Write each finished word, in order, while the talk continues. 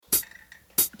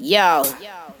Yo.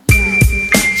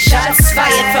 Shots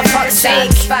fired for fuck's sake.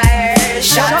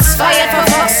 Shots fired for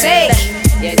fuck's sake.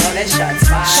 You know that shots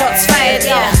fired. Shots fired,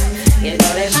 yeah. You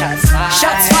know that shots fired.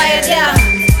 Shots fired, yeah.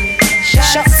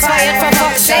 Shots fired for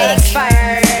fuck's sake.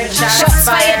 Shots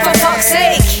fired for fuck's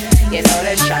sake. You know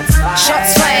that shots fired.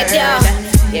 Shots fired, yeah.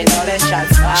 You know that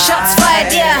shots fired. Shots fired,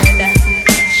 yeah.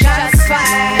 Shots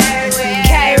fired.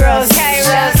 Kairos,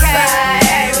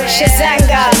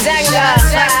 Shazanga,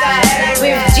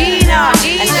 with Gina,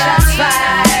 and shots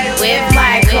fired with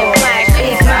Michael.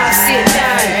 Big mouth, sit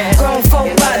down. Grown folk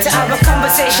about to have a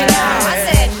conversation now.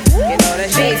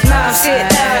 Big mouth, sit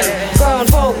down. Grown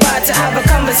folk about to have a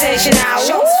conversation now.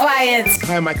 Shots fired.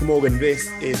 Hi, Michael Morgan.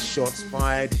 This is Shots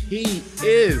Fired. He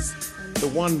is the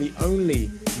one, the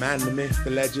only man, the myth, the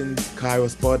legend,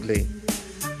 Kairos Bodley.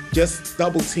 Just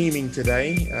double teaming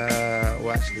today.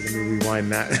 Well, actually, let me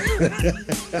rewind that.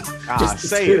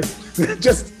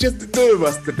 Just the two of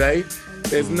us today.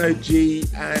 There's no G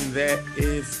and there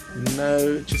is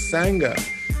no Chisanga.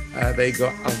 They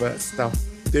got other stuff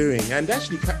doing. And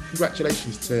actually,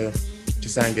 congratulations to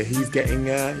Chisanga. He's getting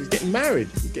married.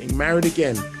 He's getting married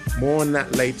again. More on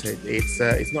that later. It's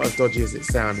not as dodgy as it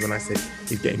sounds when I say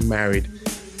he's getting married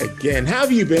again. How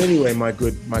have you been anyway, my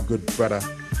good brother?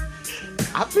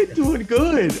 I've been doing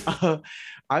good.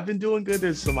 I've been doing good.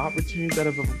 There's some opportunities that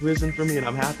have arisen for me, and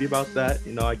I'm happy about that.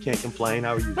 You know, I can't complain.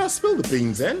 How are you? Now spill the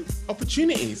beans then.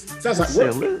 Opportunities. Sounds like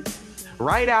work.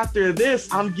 Right after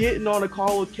this, I'm getting on a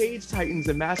call with Cage Titans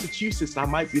in Massachusetts. I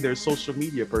might be their social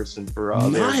media person for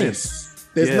their events.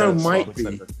 There's no might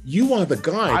be. You are the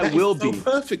guy. I will be. So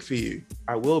perfect for you.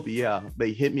 I will be, yeah.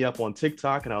 They hit me up on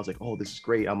TikTok and I was like, oh, this is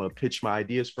great. I'm going to pitch my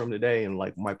ideas from today and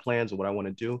like my plans and what I want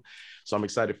to do. So I'm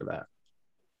excited for that.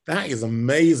 That is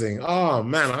amazing. Oh,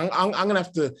 man, I'm going to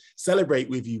have to celebrate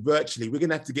with you virtually. We're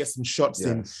going to have to get some shots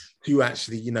in to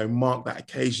actually, mark that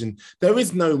occasion. There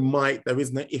is no might, there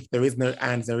is no if, there is no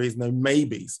ands, there is no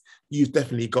maybes. You've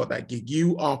definitely got that gig.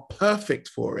 You are perfect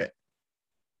for it.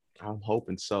 I'm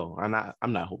hoping so. I'm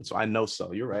not hoping so. I know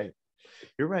so. You're right.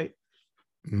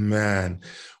 Man.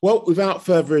 Well, without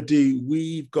further ado,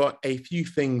 we've got a few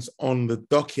things on the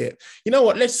docket. You know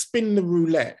what? Let's spin the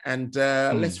roulette and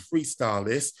let's freestyle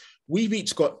this. We've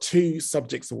each got two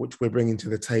subjects of which we're bringing to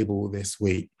the table this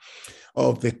week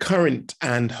of the current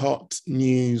and hot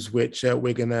news, which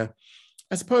we're going to,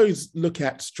 I suppose, look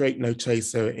at straight no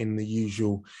chaser in the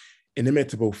usual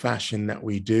inimitable fashion that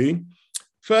we do.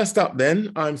 First up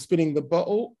then, I'm spinning the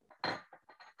bottle.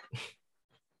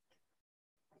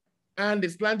 And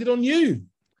it's landed on you.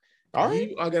 All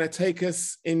right. You are going to take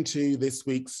us into this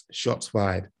week's Shots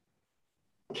Fired.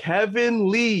 Kevin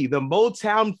Lee, the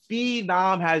Motown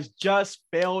phenom, has just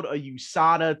failed a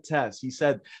USADA test. He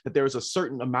said that there is a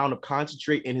certain amount of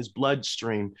concentrate in his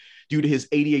bloodstream due to his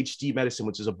ADHD medicine,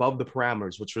 which is above the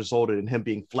parameters, which resulted in him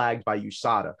being flagged by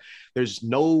USADA. There's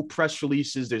no press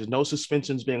releases. There's no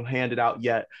suspensions being handed out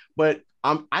yet. But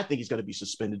I think he's going to be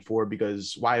suspended for it,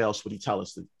 because why else would he tell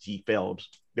us that he failed?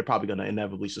 They're probably going to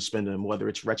inevitably suspend him, whether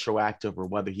it's retroactive or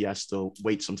whether he has to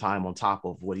wait some time on top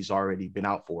of what he's already been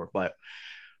out for. But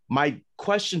my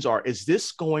questions are, is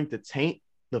this going to taint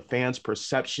the fans'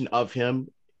 perception of him,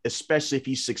 especially if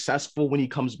he's successful when he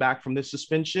comes back from this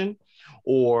suspension?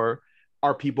 Or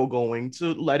are people going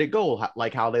to let it go,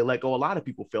 like how they let go a lot of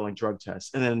people failing drug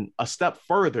tests? And then a step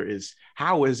further is,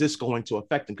 how is this going to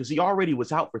affect him? Because he already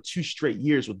was out for 2 straight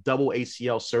years with double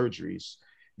ACL surgeries.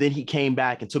 Then he came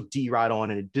back and took D-Rod on,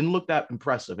 and it didn't look that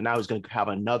impressive. And now he's going to have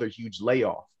another huge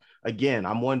layoff. Again,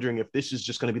 I'm wondering if this is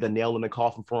just going to be the nail in the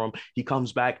coffin for him. He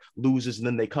comes back, loses, and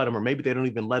then they cut him, or maybe they don't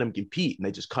even let him compete and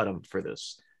they just cut him for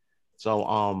this.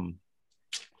 So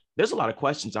there's a lot of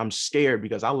questions. I'm scared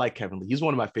because I like Kevin Lee. He's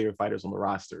one of my favorite fighters on the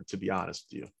roster, to be honest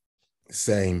with you.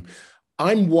 Same.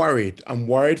 I'm worried. I'm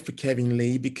worried for Kevin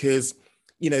Lee because,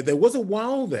 there was a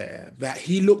while there that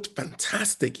he looked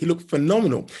fantastic. He looked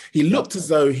phenomenal. He looked as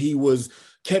though he was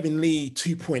Kevin Lee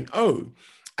 2.0.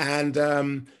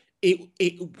 And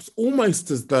it was almost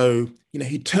as though,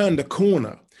 he turned a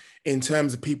corner in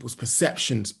terms of people's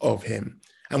perceptions of him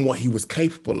and what he was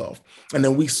capable of. And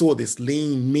then we saw this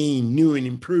lean, mean, new and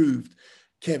improved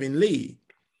Kevin Lee.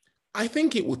 I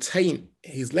think it will taint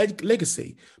his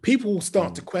legacy. People will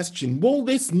start to question, well,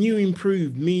 this new,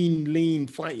 improved, mean, lean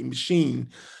fighting machine,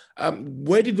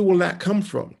 where did all that come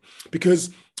from? Because,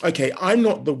 okay, I'm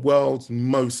not the world's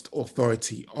most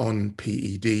authority on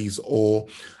PEDs or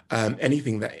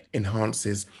anything that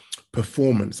enhances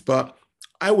performance, but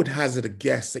I would hazard a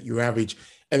guess that your average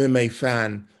MMA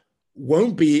fan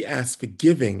won't be as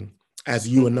forgiving as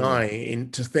you and I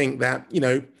to think that,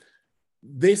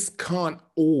 this can't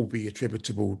all be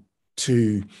attributable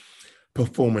to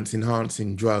performance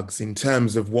enhancing drugs in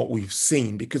terms of what we've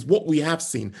seen, because what we have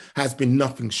seen has been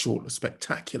nothing short of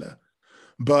spectacular.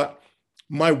 But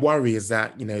my worry is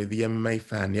that, the MMA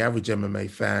fan, the average MMA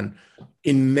fan,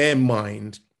 in their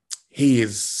mind, he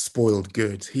is spoiled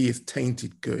goods. He is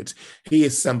tainted goods. He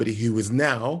is somebody who is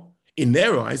now, in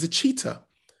their eyes, a cheater.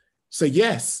 So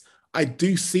yes, I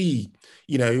do see,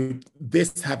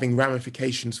 this having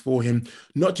ramifications for him,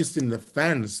 not just in the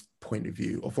fans' point of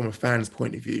view or from a fan's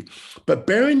point of view, but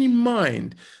bearing in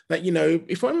mind that,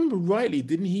 if I remember rightly,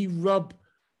 didn't he rub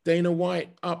Dana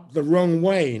White up the wrong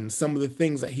way in some of the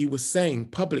things that he was saying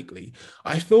publicly?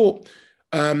 I thought,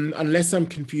 unless I'm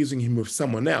confusing him with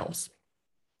someone else,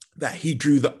 that he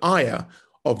drew the ire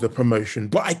of the promotion,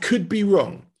 but I could be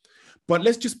wrong. But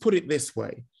let's just put it this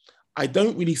way. I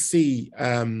don't really see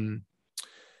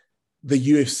the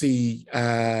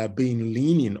UFC being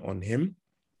lenient on him.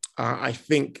 I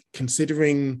think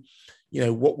considering,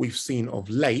 what we've seen of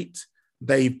late,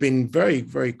 they've been very,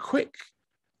 very quick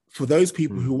for those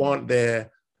people who aren't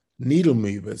their needle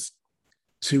movers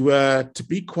to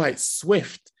be quite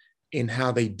swift in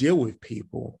how they deal with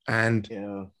people.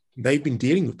 And they've been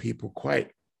dealing with people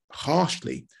quite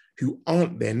harshly who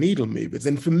aren't their needle movers.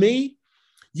 And for me,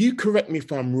 you correct me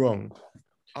if I'm wrong,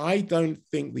 I don't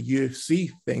think the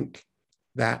UFC think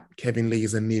that Kevin Lee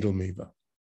is a needle mover.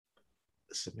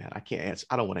 Listen, man, I can't answer.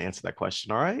 I don't want to answer that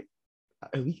question. All right.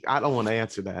 I don't want to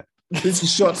answer that. This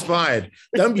is shots fired.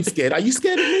 Don't be scared. Are you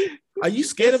scared of me? Are you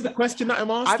scared of the question that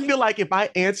I'm asking? I feel like if I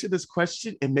answer this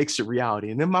question, it makes it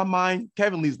reality. And in my mind,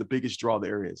 Kevin Lee's the biggest draw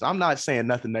there is. I'm not saying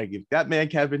nothing negative. That man,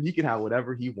 Kevin, he can have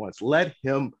whatever he wants. Let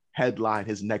him headline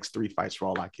his next 3 fights for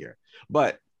all I care.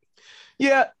 But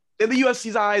yeah, in the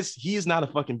UFC's eyes, he is not a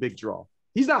fucking big draw.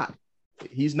 He's not.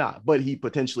 He's not, but he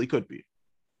potentially could be.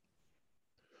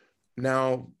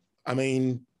 Now, I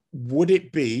mean, would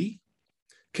it be,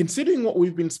 considering what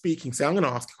we've been speaking, so I'm going to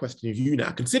ask a question of you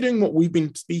now, considering what we've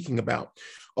been speaking about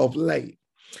of late,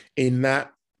 in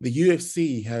that the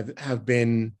UFC have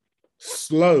been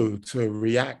slow to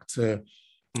react to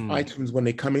items when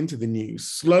they come into the news,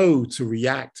 slow to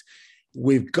react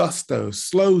with gusto,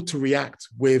 slow to react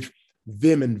with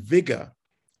vim and vigor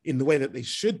in the way that they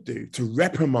should do to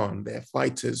reprimand their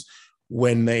fighters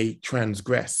when they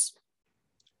transgress.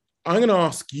 I'm going to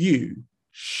ask you,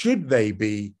 should they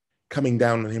be coming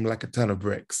down on him like a ton of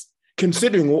bricks,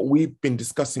 considering what we've been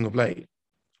discussing of late?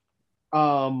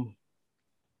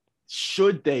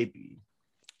 Should they be?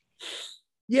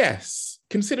 Yes,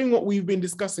 considering what we've been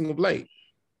discussing of late.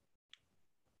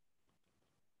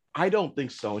 I don't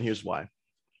think so, and here's why.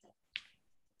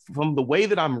 From the way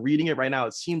that I'm reading it right now,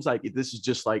 it seems like this is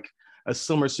just like a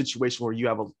similar situation where you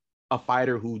have a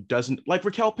fighter who doesn't, like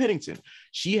Raquel Pennington.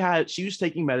 She was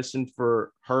taking medicine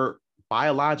for her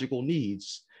biological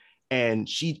needs, and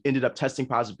she ended up testing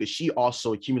positive because she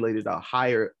also accumulated a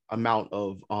higher amount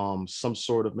of some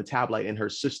sort of metabolite in her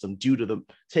system due to the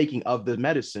taking of the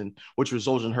medicine, which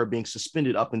resulted in her being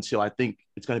suspended up until I think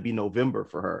it's going to be November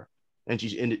for her. And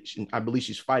I believe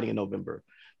she's fighting in November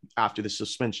after the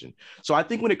suspension. So I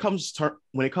think when it comes to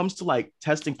like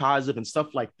testing positive and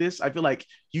stuff like this, I feel like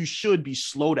you should be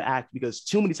slow to act, because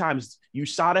too many times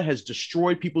USADA has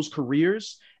destroyed people's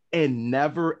careers and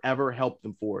never ever helped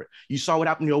them for it. You saw what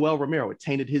happened to Yoel Romero. It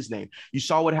tainted his name. You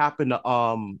saw what happened to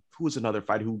who was another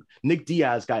fighter who Nick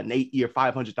Diaz got an 8-year,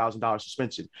 $500,000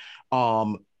 suspension.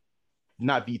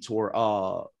 Not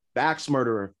Vitor, the axe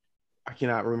murderer. I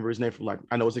cannot remember his name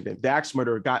I know his nickname. The axe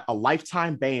murderer got a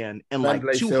lifetime ban and like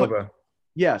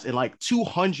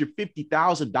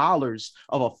 $250,000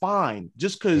 of a fine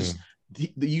just because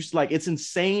the use, like, it's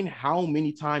insane how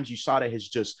many times USADA has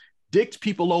just dicked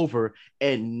people over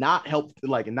and not helped,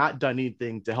 like, and not done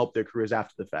anything to help their careers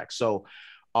after the fact. So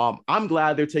I'm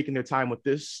glad they're taking their time with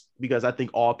this, because I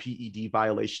think all PED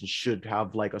violations should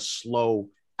have like a slow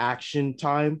action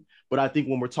time. But I think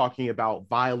when we're talking about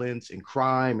violence and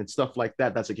crime and stuff like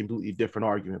that, that's a completely different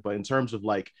argument. But in terms of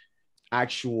like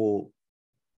actual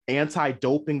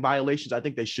anti-doping violations, I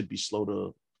think they should be slow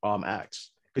to act,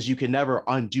 because you can never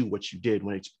undo what you did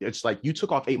when it's like you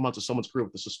took off 8 months of someone's career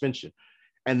with a suspension,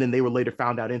 and then they were later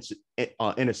found out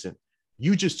innocent.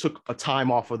 You just took a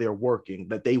time off of their working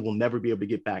that they will never be able to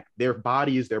get back. Their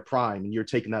body is their prime, and you're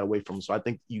taking that away from them. So I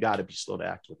think you got to be slow to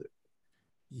act with it.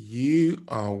 You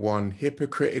are one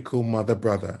hypocritical mother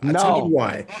brother. No. I'll tell you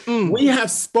why. We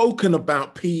have spoken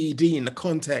about PED in the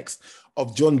context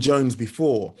of John Jones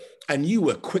before, and you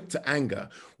were quick to anger.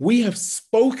 We have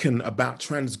spoken about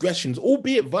transgressions,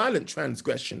 albeit violent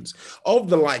transgressions, of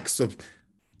the likes of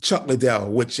Chuck Liddell,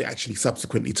 which actually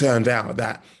subsequently turned out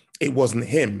that it wasn't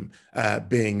him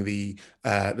being the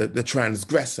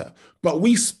transgressor. But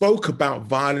we spoke about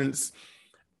violence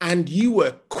and you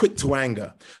were quick to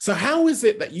anger. So how is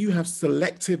it that you have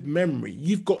selective memory?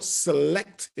 You've got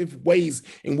selective ways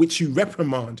in which you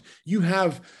reprimand. You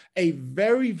have a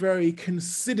very, very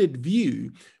considered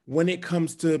view when it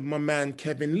comes to my man,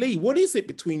 Kevin Lee. What is it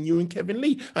between you and Kevin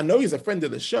Lee? I know he's a friend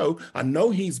of the show. I know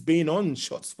he's been on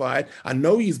Shots Fired. I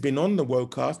know he's been on the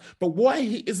Worldcast, but why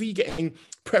is he getting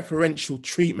preferential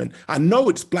treatment? I know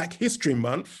it's Black History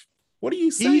Month. What are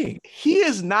you saying? He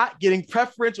is not getting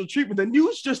preferential treatment. The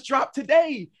news just dropped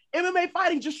today. MMA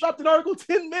Fighting just dropped an article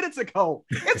 10 minutes ago.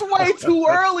 It's way too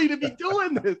early to be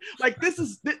doing this. Like, this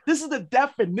is the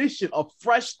definition of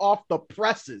fresh off the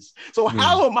presses. So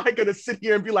how am I going to sit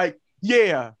here and be like,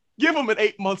 yeah, give him an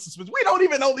 8-month suspension? We don't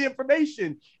even know the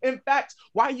information. In fact,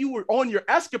 while you were on your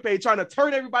escapade trying to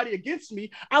turn everybody against me,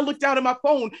 I looked down at my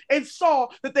phone and saw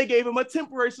that they gave him a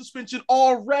temporary suspension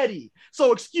already.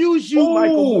 So excuse you,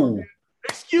 Michael Morgan.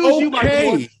 Excuse you, Michael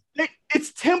Morgan.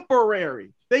 It's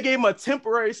temporary. They gave him a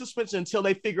temporary suspension until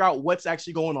they figure out what's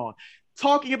actually going on.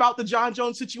 Talking about the John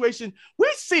Jones situation,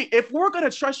 we see if we're going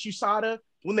to trust USADA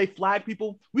when they flag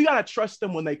people, we got to trust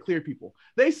them when they clear people.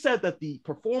 They said that the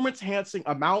performance-enhancing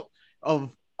amount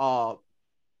of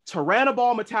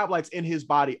tyrannobol metabolites in his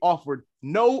body offered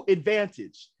no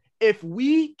advantage. If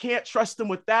we can't trust them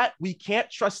with that, we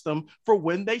can't trust them for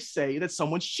when they say that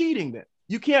someone's cheating them.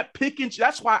 You can't pick and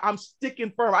that's why I'm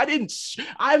sticking firm.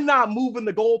 I'm not moving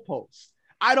the goalposts.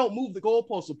 I don't move the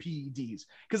goalposts with PEDs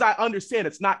because I understand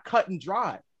it's not cut and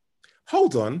dry.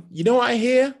 Hold on. You know what I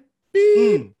hear?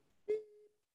 Beep.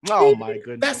 Oh my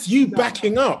goodness. That's you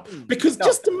backing up. Because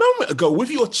just a moment ago with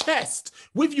your chest,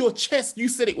 you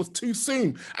said it was too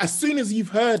soon. As soon as you've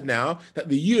heard now that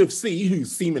the UFC, who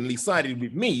seemingly sided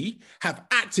with me, have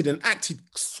acted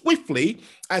swiftly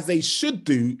as they should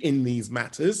do in these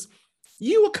matters,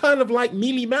 you were kind of like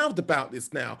mealy-mouthed about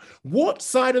this now. What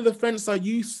side of the fence are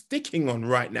you sticking on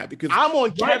right now? Because I'm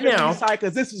on right now side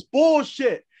because this is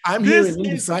bullshit. I'm hearing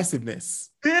indecisiveness.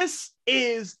 This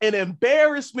is an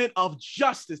embarrassment of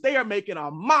justice. They are making a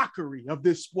mockery of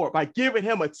this sport by giving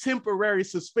him a temporary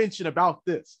suspension about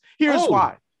this. Here's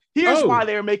why. Here's why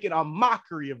they're making a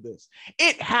mockery of this.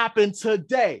 It happened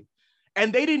today,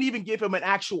 and they didn't even give him an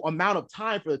actual amount of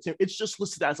time for the it's just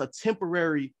listed as a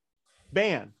temporary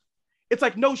ban. It's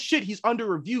like, no shit, he's under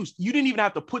review. You didn't even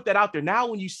have to put that out there. Now,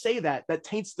 when you say that, that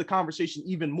taints the conversation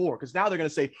even more because now they're going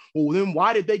to say, well, then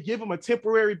why did they give him a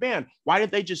temporary ban? Why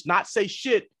didn't they just not say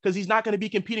shit? Because he's not going to be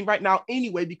competing right now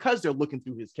anyway because they're looking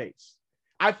through his case.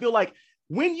 I feel like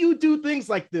when you do things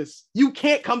like this, you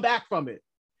can't come back from it.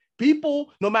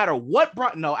 People, no matter what,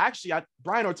 Brian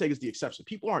Ortega is the exception.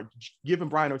 People aren't giving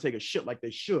Brian Ortega shit like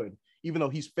they should, even though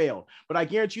he's failed. But I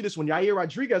guarantee you this, when Yair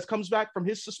Rodriguez comes back from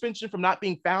his suspension from not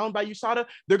being found by USADA,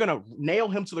 they're going to nail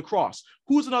him to the cross.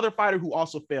 Who's another fighter who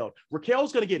also failed?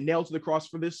 Raquel's going to get nailed to the cross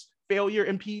for this failure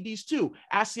in PEDs too.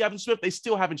 Ask Evan Swift, they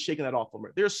still haven't shaken that off from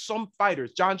her. There's some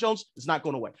fighters, John Jones is not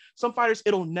going away. Some fighters,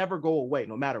 it'll never go away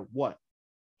no matter what.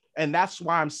 And that's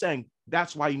why I'm saying,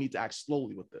 that's why you need to act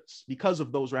slowly with this, because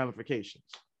of those ramifications.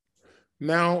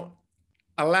 Now,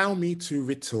 allow me to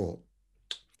retort.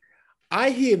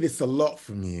 I hear this a lot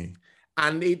from you,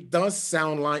 and it does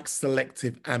sound like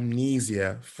selective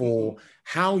amnesia for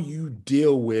how you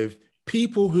deal with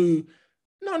people who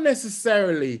not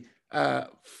necessarily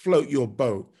float your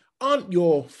boat, aren't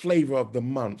your flavor of the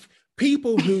month,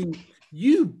 people who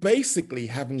you basically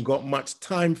haven't got much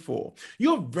time for.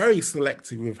 You're very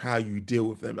selective with how you deal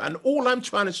with them. And all I'm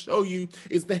trying to show you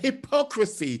is the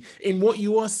hypocrisy in what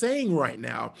you are saying right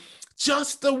now.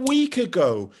 Just a week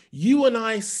ago, you and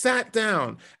I sat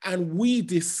down and we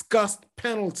discussed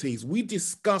penalties. We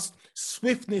discussed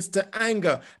swiftness to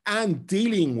anger and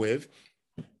dealing with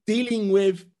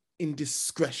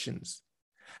indiscretions.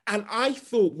 And I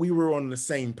thought we were on the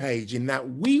same page in that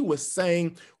we were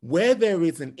saying where there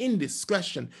is an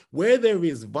indiscretion, where there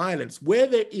is violence, where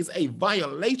there is a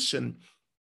violation,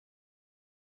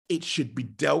 it should be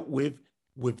dealt with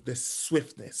the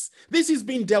swiftness. This is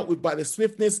being dealt with by the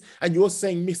swiftness, and you're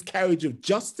saying miscarriage of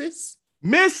justice?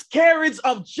 Miscarriage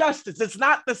of justice. It's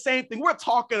not the same thing. We're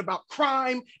talking about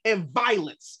crime and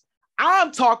violence.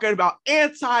 I'm talking about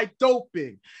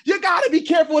anti-doping. You got to be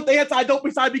careful with the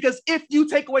anti-doping side, because if you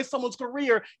take away someone's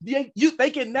career, they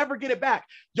can never get it back.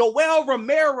 Yoel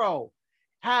Romero,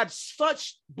 had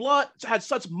such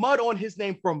mud on his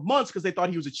name for months because they thought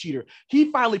he was a cheater.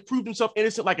 He finally proved himself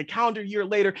innocent like a calendar year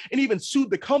later and even sued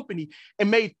the company and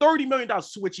made $30 million,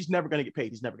 to which he's never going to get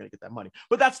paid. He's never going to get that money.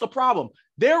 But that's the problem.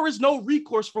 There is no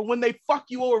recourse for when they fuck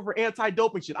you over for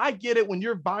anti-doping shit. I get it when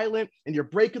you're violent and you're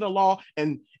breaking the law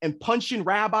and punching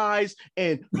rabbis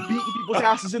and beating people's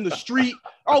asses in the street.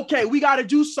 Okay, we got to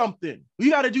do something.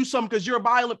 We got to do something because you're a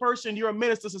violent person. You're a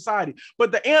menace to society.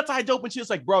 But the anti-doping shit is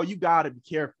like, bro, you got to be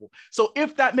careful. So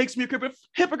if that makes me a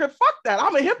hypocrite, fuck that.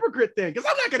 I'm a hypocrite then, because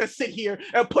I'm not going to sit here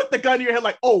and put the gun in your head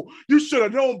like, oh, you should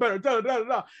have known better. Da, da, da,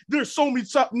 da. There's so many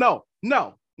stuff. No,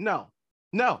 not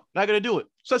going to do it.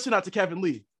 Especially not to Kevin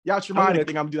Lee. Y'all should mind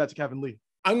anything. I'm going to do that to Kevin Lee.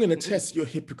 I'm going to test your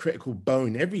hypocritical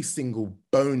bone, every single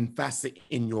bone facet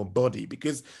in your body,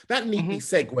 because that neatly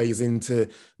segues into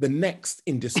the next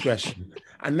indiscretion.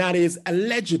 And that is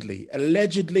allegedly,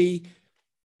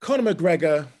 Conor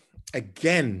McGregor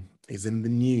again is in the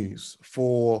news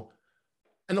for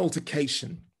an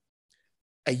altercation.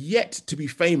 A yet to be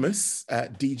famous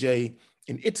DJ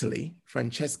in Italy,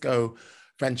 Francesco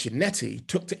Francinetti,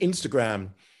 took to Instagram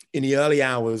in the early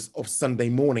hours of Sunday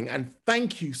morning. And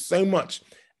thank you so much,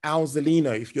 Al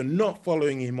Zolino. If you're not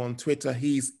following him on Twitter,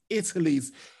 he's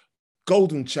Italy's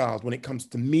golden child when it comes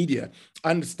to media.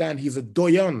 I understand he's a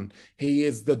doyen. He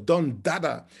is the Don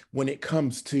Dada when it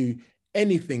comes to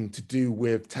anything to do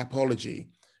with tapology.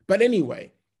 But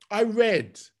anyway, I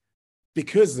read,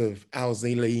 because of Al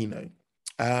Zolino,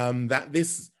 that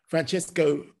this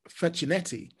Francesco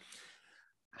Francinetti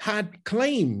had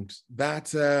claimed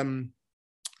that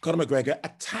Conor McGregor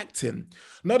attacked him,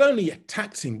 not only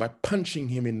attacked him by punching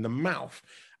him in the mouth,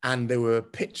 and there were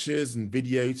pictures and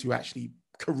video to actually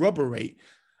corroborate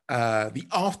the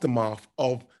aftermath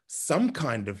of some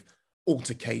kind of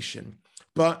altercation,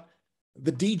 but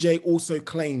the DJ also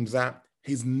claims that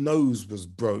his nose was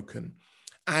broken.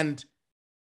 And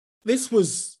this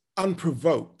was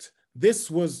unprovoked.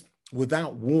 This was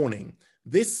without warning.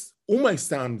 This almost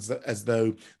sounds as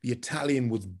though the Italian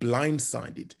was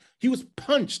blindsided. He was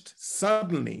punched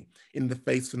suddenly in the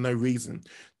face for no reason,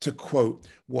 to quote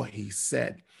what he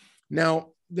said. Now,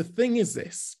 the thing is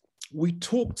this, we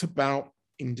talked about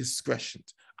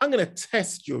indiscretions. I'm going to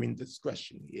test your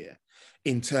indiscretion here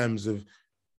in terms of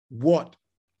what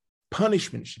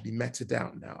punishment should be meted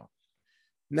out now.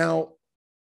 Now,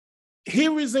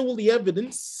 here is all the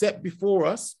evidence set before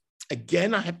us.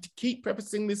 Again, I have to keep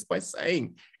prefacing this by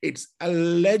saying it's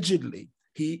allegedly,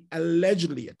 he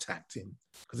allegedly attacked him,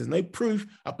 because there's no proof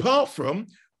apart from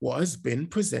what has been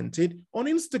presented on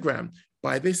Instagram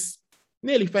by this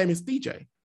nearly famous DJ.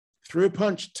 Threw a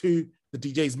punch to the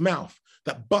DJ's mouth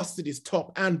that busted his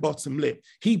top and bottom lip.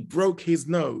 He broke his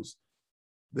nose.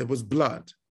 There was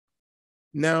blood.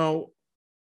 Now,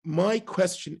 my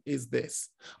question is this.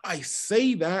 I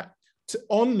say that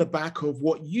on the back of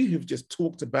what you have just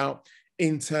talked about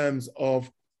in terms of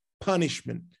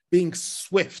punishment, being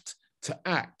swift to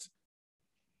act.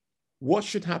 What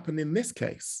should happen in this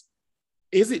case?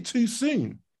 Is it too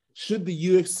soon? Should the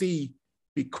UFC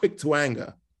be quick to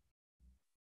anger?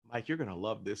 Mike, you're going to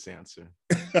love this answer.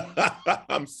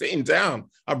 I'm sitting down.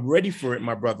 I'm ready for it,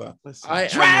 my brother. Listen,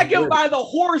 drag him by the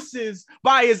horses,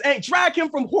 by his ankles. Drag him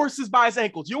from horses by his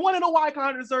ankles. You want to know why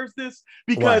Conor deserves this?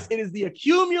 Because it is the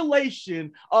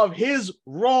accumulation of his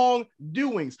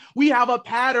wrongdoings. We have a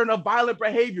pattern of violent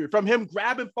behavior, from him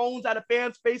grabbing phones out of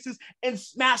fans' faces and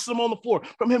smashing them on the floor,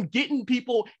 from him getting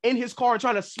people in his car and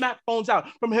trying to smack phones out,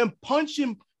 from him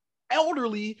punching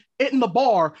elderly in the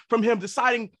bar, from him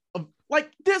deciding like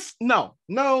this. No.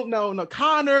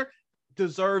 Conor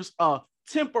deserves a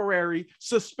temporary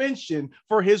suspension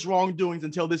for his wrongdoings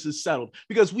until this is settled,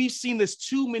 because we've seen this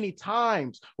too many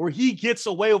times where he gets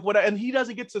away with whatever and he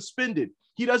doesn't get suspended.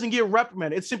 He doesn't get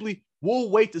reprimanded. It's simply, we'll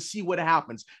wait to see what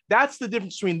happens. That's the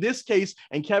difference between this case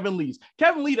and Kevin Lee's.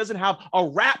 Kevin Lee doesn't have a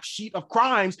rap sheet of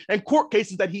crimes and court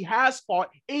cases that he has fought,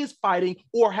 is fighting,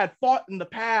 or had fought in the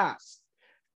past.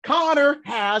 Conor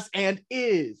has and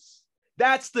is.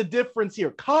 That's the difference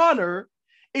here. Conor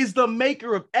is the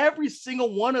maker of every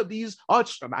single one of these, I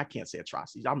can't say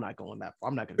atrocities. I'm not going that far.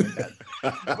 I'm not going to do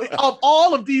that. Of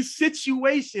all of these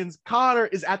situations, Conor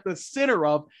is at the center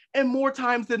of, and more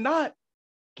times than not,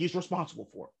 he's responsible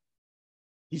for it.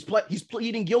 He's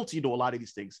pleading guilty to a lot of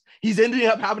these things. He's ending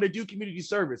up having to do community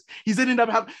service. He's ending up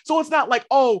having, so it's not like,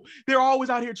 oh, they're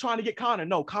always out here trying to get Conor.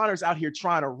 No, Conor's out here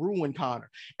trying to ruin Conor.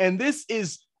 And this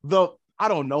is I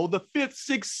don't know, the 5th,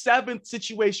 6th, 7th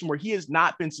situation where he has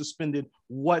not been suspended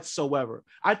whatsoever.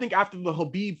 I think after the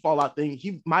Khabib fallout thing,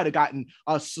 he might have gotten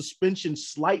a suspension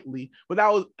slightly, but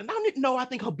that was, no, I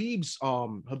think Khabib's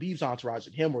entourage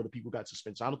and him were the people who got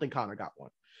suspended. I don't think Conor got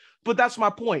one. But that's my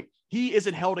point. He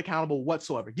isn't held accountable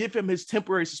whatsoever. Give him his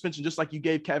temporary suspension, just like you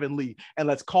gave Kevin Lee, and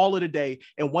let's call it a day.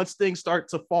 And once things start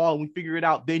to fall and we figure it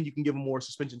out, then you can give him more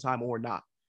suspension time or not.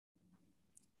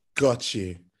 Got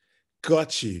you.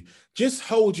 Got you. Just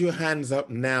hold your hands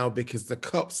up now because the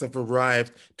cops have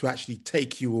arrived to actually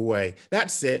take you away.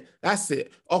 That's it. That's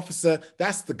it. Officer,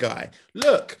 that's the guy.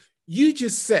 Look, you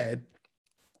just said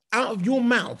out of your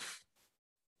mouth,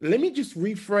 let me just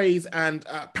rephrase and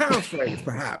paraphrase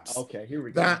perhaps. Okay, here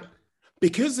we go. That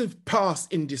because of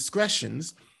past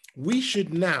indiscretions, we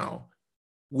should now,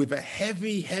 with a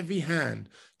heavy, heavy hand,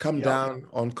 come down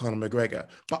on Conor McGregor.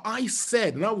 But I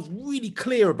said, and I was really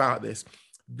clear about this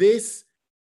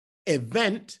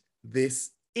event, this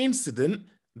incident,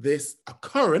 this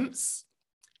occurrence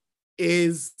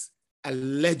is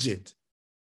alleged.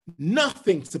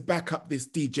 Nothing to back up this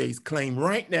DJ's claim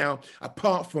right now,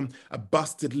 apart from a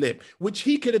busted lip, which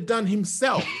he could have done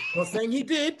himself. I'm not saying he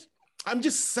did. I'm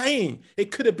just saying it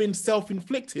could have been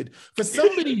self-inflicted. For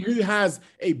somebody who has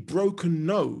a broken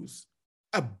nose,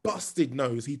 a busted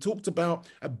nose, he talked about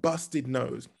a busted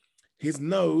nose. His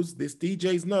nose, this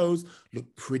DJ's nose,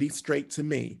 looked pretty straight to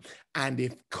me. And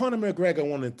if Conor McGregor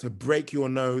wanted to break your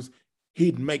nose,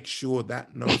 he'd make sure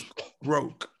that nose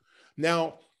broke.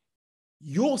 Now,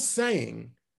 you're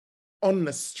saying on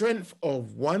the strength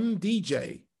of one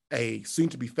DJ, a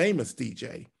soon-to-be famous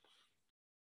DJ,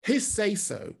 his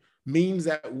say-so means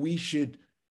that we should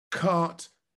cart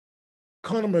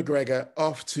Conor McGregor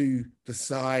off to the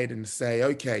side and say,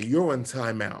 okay, you're on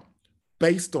timeout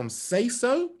based on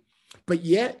say-so, but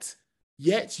yet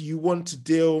you want to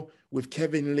deal with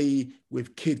Kevin Lee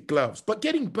with kid gloves. But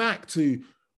getting back to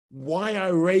why I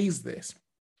raised this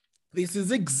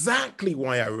is exactly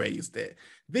why I raised it.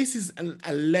 This is an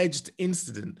alleged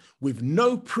incident with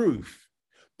no proof,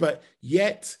 but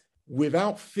yet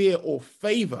without fear or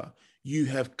favor, you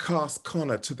have cast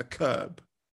Conor to the curb.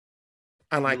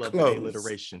 And I close.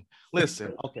 Alliteration.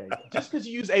 Listen, okay, just because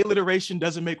you use alliteration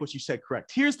doesn't make what you said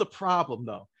correct. Here's the problem,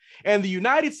 though. And the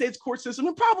United States court system,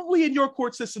 and probably in your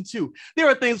court system too, there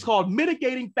are things called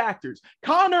mitigating factors.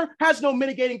 Conor has no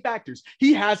mitigating factors.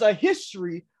 He has a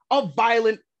history of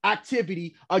violent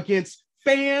activity against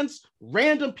fans,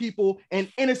 random people,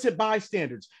 and innocent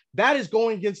bystanders. That is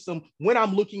going against them when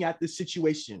I'm looking at this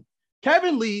situation.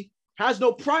 Kevin Lee has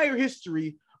no prior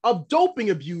history of doping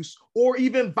abuse or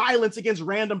even violence against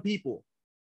random people.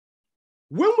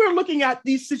 When we're looking at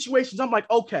these situations, I'm like,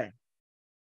 okay,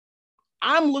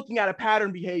 I'm looking at a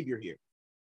pattern behavior here.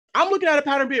 I'm looking at a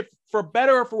pattern behavior for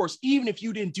better or for worse, even if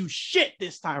you didn't do shit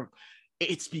this time.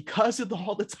 It's because of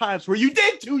all the times where you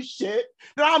did do shit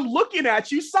that I'm looking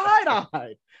at you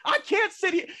side-eyed. I can't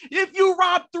sit here. If you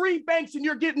robbed 3 banks and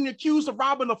you're getting accused of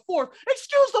robbing the 4th,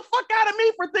 excuse the fuck out of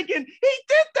me for thinking he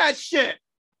did that shit.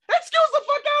 Excuse the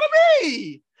fuck out of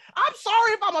me. I'm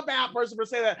sorry if I'm a bad person for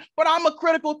saying that, but I'm a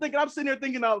critical thinker. I'm sitting here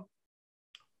thinking of,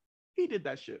 he did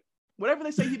that shit. Whatever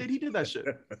they say he did that shit.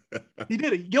 He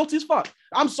did it. Guilty as fuck.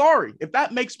 I'm sorry. If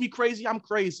that makes me crazy, I'm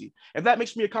crazy. If that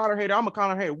makes me a Conor hater, I'm a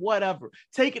Conor hater. Whatever.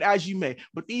 Take it as you may.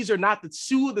 But these are not the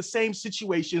 2 of the same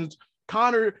situations.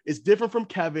 Conor is different from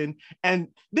Kevin, and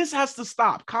this has to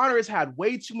stop. Conor has had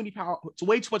way too much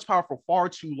power for far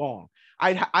too long.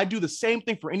 I do the same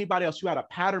thing for anybody else who had a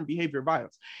pattern behavior of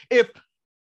violence. If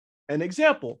an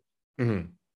example, we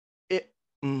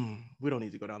don't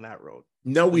need to go down that road.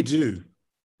 No, we do.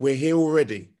 We're here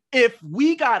already. If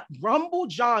we got Rumble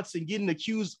Johnson getting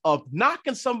accused of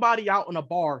knocking somebody out in a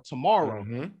bar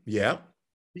tomorrow, yeah,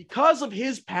 because of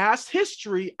his past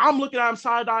history, I'm looking at him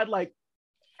side-eyed like,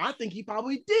 I think he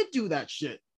probably did do that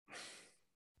shit.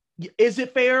 Is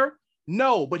it fair?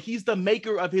 No, but he's the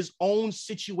maker of his own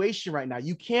situation right now.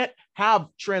 You can't have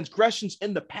transgressions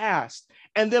in the past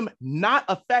and them not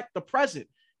affect the present.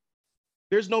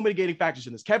 There's no mitigating factors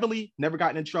in this. Kevin Lee never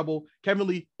gotten in trouble. Kevin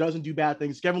Lee doesn't do bad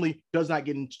things. Kevin Lee does not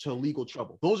get into legal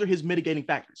trouble. Those are his mitigating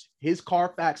factors. His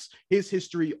Carfax, his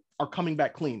history are coming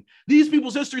back clean. These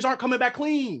people's histories aren't coming back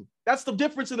clean. That's the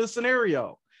difference in the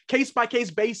scenario.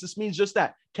 Case-by-case basis means just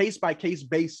that, case-by-case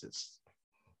basis.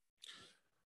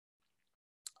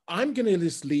 I'm going to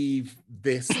just leave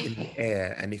this in the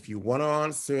air, and if you want to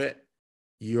answer it,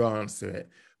 you answer it.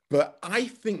 But I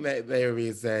think that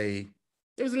there's a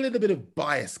little bit of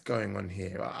bias going on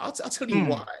here. I'll tell you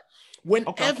why.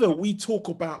 Whenever we talk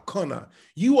about Conor,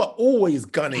 you are always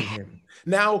gunning him.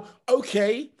 Now,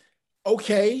 okay,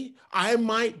 okay, I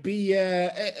might be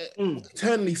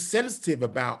eternally sensitive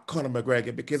about Conor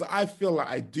McGregor because I feel like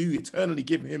I do eternally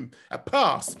give him a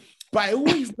pass. But I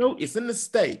always notice in the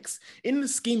stakes, in the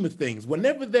scheme of things,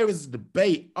 whenever there is a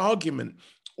debate, argument,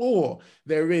 or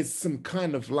there is some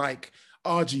kind of like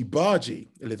argy-bargy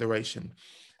alliteration,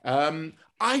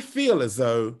 I feel as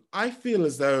though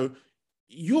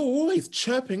you're always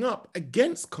chirping up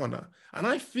against Conor. And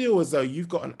I feel as though you've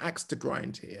got an axe to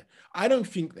grind here. I don't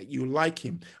think that you like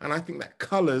him. And I think that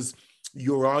colors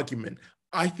your argument.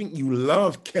 I think you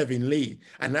love Kevin Lee,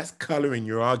 and that's coloring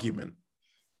your argument.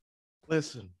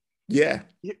 Listen. Yeah.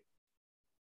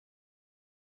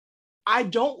 I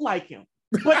don't like him,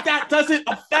 but that doesn't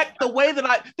affect the way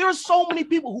that there are so many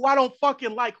people who I don't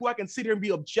fucking like, who I can sit here and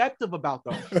be objective about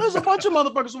them. There's a bunch of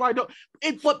motherfuckers who I don't,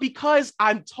 but because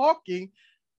I'm talking,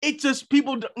 it just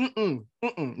people,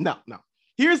 no.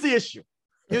 Here's the issue.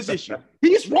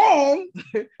 He's wrong.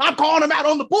 I'm calling him out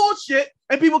on the bullshit,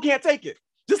 and people can't take it.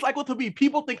 Just like with Khabib,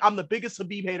 people think I'm the biggest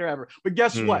Khabib hater ever. But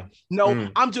guess what? No,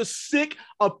 I'm just sick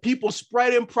of people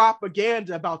spreading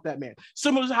propaganda about that man.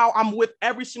 Similar to how I'm with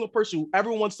every single person who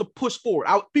everyone wants to push forward.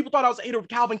 People thought I was a hater of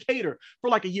Calvin Kattar for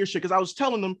like a year shit because I was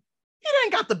telling them he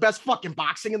ain't got the best fucking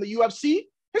boxing in the UFC.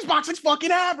 His boxing's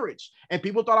fucking average. And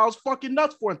people thought I was fucking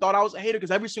nuts for it and thought I was a hater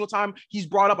because every single time he's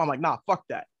brought up, I'm like, nah, fuck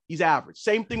that. He's average.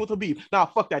 Same thing with Khabib. Nah,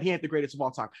 fuck that. He ain't the greatest of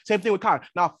all time. Same thing with Conor.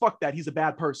 Nah, fuck that. He's a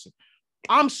bad person.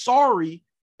 I'm sorry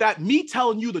that me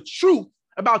telling you the truth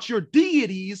about your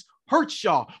deities hurts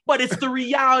y'all, but it's the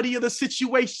reality of the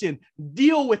situation.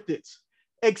 Deal with it.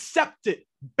 Accept it.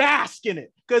 Bask in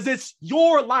it because it's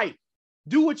your life.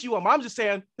 Do what you want. I'm just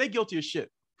saying they guilty as shit.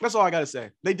 That's all I got to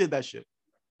say. They did that shit.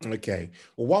 Okay.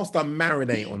 Well, whilst I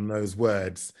marinate on those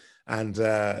words and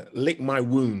lick my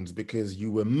wounds because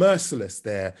you were merciless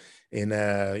there in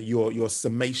your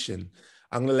summation,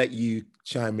 I'm going to let you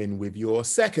chime in with your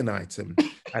second item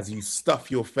as you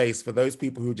stuff your face. For those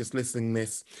people who are just listening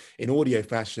this in audio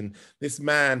fashion, this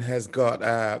man has got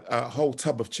a whole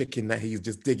tub of chicken that he's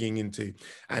just digging into,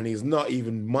 and he's not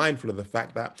even mindful of the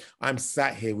fact that I'm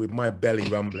sat here with my belly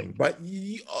rumbling. But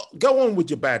go on with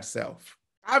your bad self.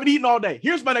 I haven't eaten all day.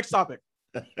 Here's my next topic.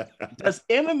 Does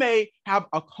MMA have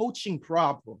a coaching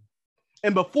problem?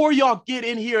 And before y'all get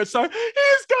in here and say, he's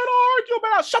got to argue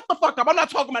about, shut the fuck up. I'm not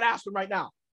talking about Aspen right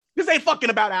now. This ain't fucking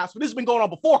about Aspen. This has been going on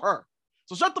before her.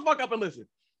 So shut the fuck up and listen.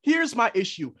 Here's my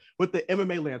issue with the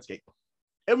MMA landscape.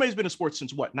 MMA has been in sports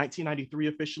since what, 1993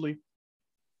 officially?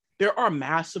 There are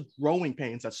massive growing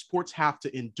pains that sports have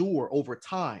to endure over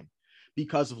time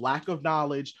because of lack of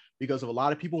knowledge, because of a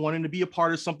lot of people wanting to be a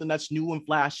part of something that's new and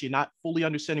flashy, not fully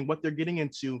understanding what they're getting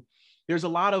into. There's a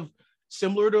lot of,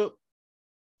 similar to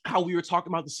how we were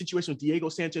talking about the situation with Diego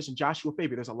Sanchez and Joshua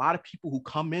Faber, there's a lot of people who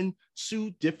come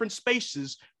into different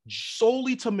spaces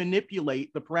solely to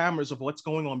manipulate the parameters of what's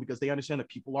going on because they understand that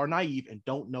people are naive and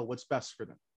don't know what's best for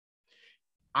them.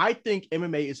 I think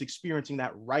MMA is experiencing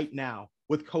that right now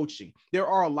with coaching. There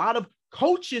are a lot of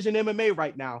coaches in MMA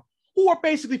right now who are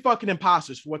basically fucking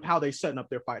imposters for how they're setting up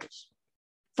their fighters.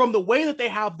 From the way that they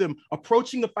have them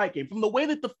approaching the fight game, from the way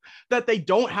that they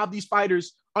don't have these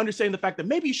fighters understanding the fact that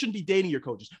maybe you shouldn't be dating your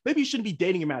coaches. Maybe you shouldn't be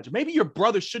dating your manager. Maybe your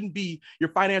brother shouldn't be your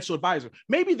financial advisor.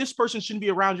 Maybe this person shouldn't be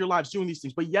around your lives doing these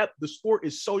things. But yet the sport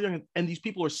is so young and these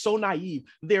people are so naive.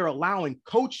 They're allowing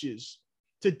coaches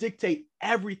to dictate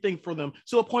everything for them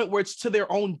to a point where it's to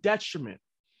their own detriment.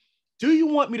 Do you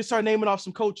want me to start naming off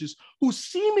some coaches who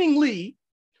seemingly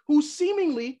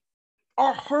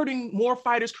are hurting more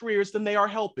fighters' careers than they are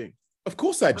helping? Of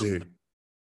course I do.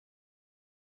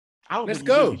 Let's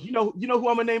go. You know who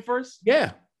I'm gonna name first?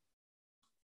 Yeah.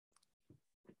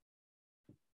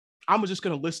 I'm just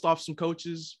gonna list off some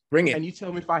coaches. Bring it. And you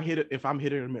tell me if I'm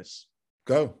hit or miss.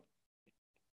 Go.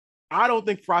 I don't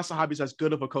think Firas Zahabi is as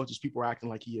good of a coach as people are acting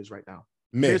like he is right now.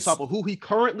 Miss. Based off of who he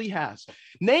currently has.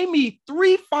 Name me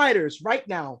 3 fighters right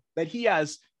now that he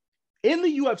has in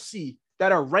the UFC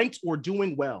that are ranked or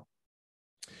doing well.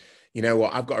 You know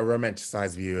what? I've got a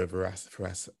romanticized view of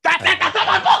Firas. That's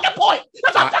my fucking point.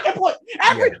 That's my fucking point.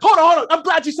 Hold on. I'm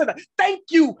glad you said that. Thank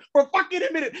you for fucking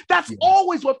admitting. That's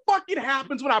always what fucking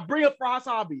happens when I bring up Firas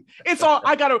Zahabi. It's all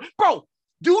I gotta, bro.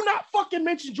 Do not fucking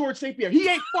mention George St. Pierre. He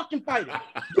ain't fucking fighting.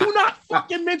 Do not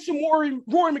fucking mention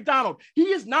Rory McDonald. He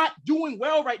is not doing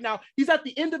well right now. He's at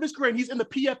the end of his career and he's in the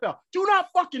PFL. Do not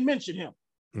fucking mention him.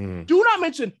 Do not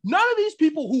mention none of these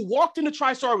people who walked into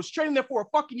TriStar, was training there for a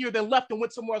fucking year, then left and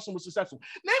went somewhere else and was successful.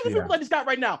 Name the people that he's got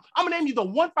right now. I'm gonna name you the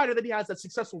one fighter that he has that's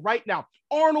successful right now.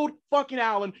 Arnold fucking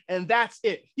Allen, and that's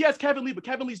it. He has Kevin Lee, but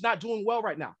Kevin Lee's not doing well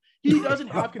right now. He doesn't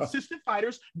have consistent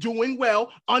fighters doing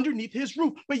well underneath his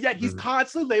roof, but yet he's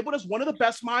constantly labeled as one of the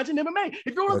best minds in MMA.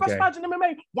 If you're one of the best minds in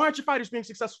MMA, why aren't your fighters being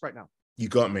successful right now? You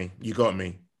got me. You got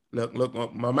me.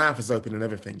 Look, my mouth is open and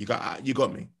everything. You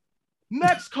got me.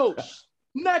 Next coach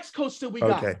that we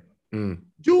got. Okay.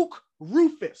 Duke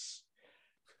Roufus.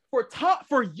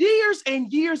 For years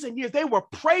and years and years, they were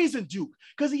praising Duke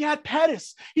because he had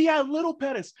Pettis, he had Little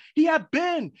Pettis, he had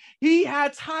Ben, he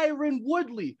had Tyron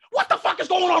Woodley. What the fuck is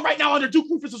going on right now under Duke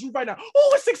Roufus' roof right now?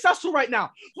 Who is successful right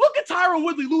now? Look at Tyron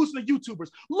Woodley losing to YouTubers.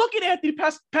 Look at Anthony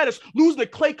Pettis losing to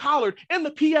Clay Collard in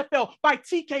the PFL by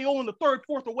TKO in the third,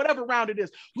 fourth, or whatever round it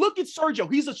is. Look at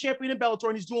Sergio. He's a champion in Bellator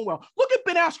and he's doing well. Look at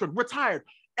Ben Askren, retired.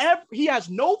 He has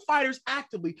no fighters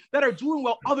actively that are doing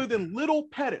well other than Little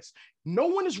Pettis. No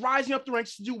one is rising up the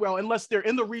ranks to do well unless they're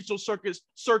in the regional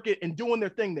circuit and doing their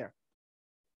thing there.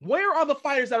 Where are the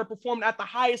fighters that are performing at the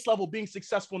highest level being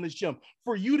successful in this gym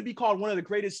for you to be called one of the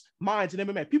greatest minds in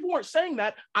MMA? People weren't saying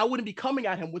that. I wouldn't be coming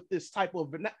at him with this type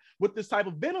of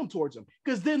venom towards him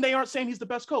because then they aren't saying he's the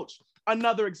best coach.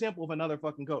 Another example of another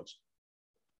fucking coach.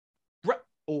 Brett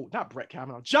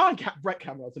Kavanaugh. Brett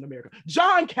Kavanaugh's in America.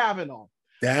 John Kavanagh.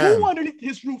 Damn. Who underneath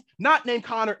his roof, not named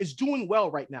Connor, is doing well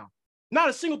right now? Not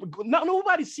a single,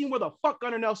 nobody's seen where the fuck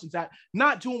Gunnar Nelson's at,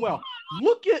 not doing well.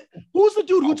 Look at, who's the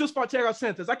dude who just fought Terrell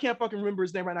Santos? I can't fucking remember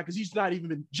his name right now because he's not even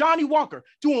been, Johnny Walker,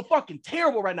 doing fucking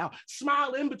terrible right now.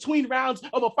 Smile in between rounds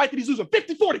of a fight that he's losing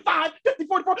 50-45, 50-44.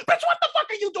 Bitch, what the fuck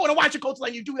are you doing? And why is your coach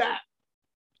letting you do that?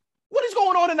 What is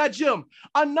going on in that gym?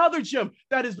 Another gym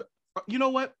that is, you know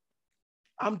what?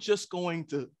 I'm just going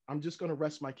to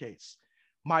rest my case.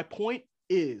 My point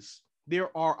is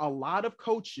there are a lot of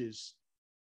coaches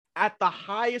at the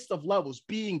highest of levels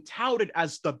being touted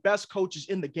as the best coaches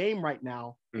in the game right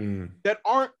now that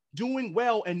aren't doing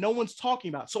well and no one's talking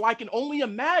about. So I can only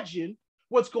imagine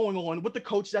what's going on with the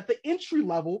coaches at the entry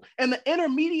level and the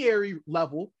intermediary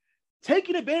level,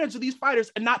 taking advantage of these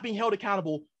fighters and not being held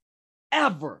accountable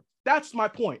ever. That's my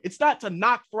point. It's not to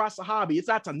knock Firas Zahabi. It's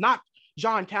not to knock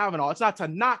John Kavanagh. It's not to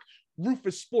knock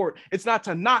Rufus Sport. It's not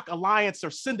to knock Alliance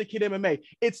or Syndicate MMA.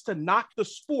 It's to knock the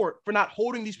sport for not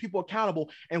holding these people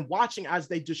accountable and watching as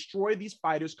they destroy these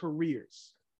fighters'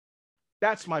 careers.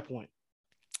 That's my point.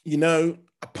 You know,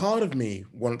 a part of me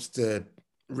wants to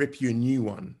rip you a new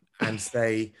one and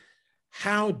say,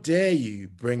 how dare you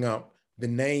bring up the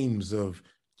names of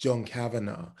John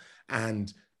Kavanagh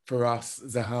and Firas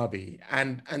Zahabi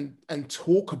and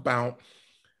talk about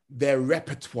their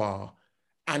repertoire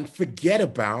and forget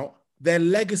about their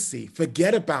legacy,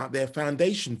 forget about their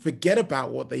foundation, forget about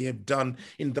what they have done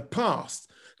in the past.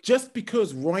 Just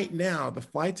because right now the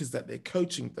fighters that they're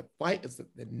coaching, the fighters that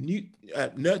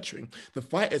they're nurturing, the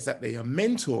fighters that they are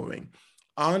mentoring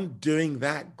aren't doing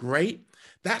that great,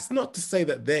 that's not to say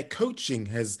that their coaching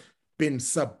has been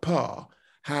subpar,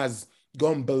 has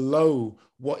gone below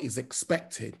what is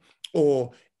expected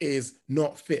or is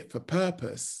not fit for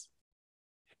purpose.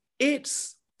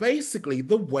 It's basically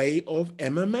the way of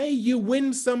MMA. You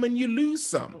win some and you lose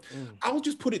some. I'll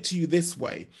just put it to you this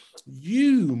way.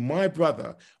 You, my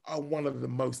brother, are one of the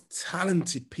most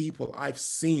talented people I've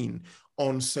seen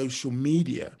on social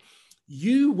media.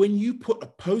 You, when you put a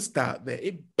post out there,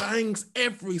 it bangs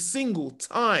every single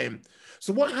time.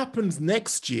 So what happens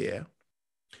next year,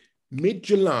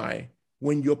 mid-July,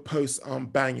 when your posts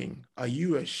aren't banging? Are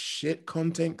you a shit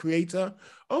content creator?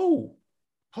 Oh,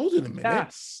 hold on a minute.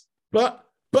 Yes. But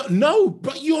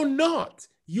you're not.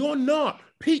 You're not.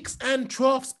 Peaks and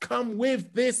troughs come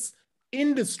with this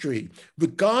industry,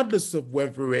 regardless of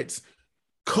whether it's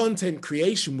content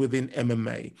creation within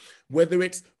MMA, whether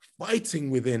it's fighting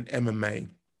within MMA,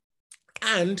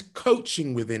 and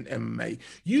coaching within MMA.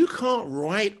 You can't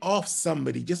write off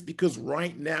somebody just because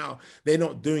right now they're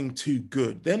not doing too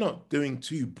good. They're not doing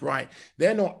too bright.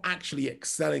 They're not actually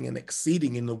excelling and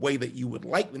exceeding in the way that you would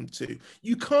like them to.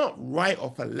 You can't write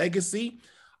off a legacy.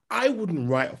 I wouldn't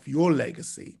write off your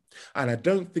legacy, and I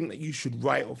don't think that you should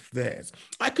write off theirs.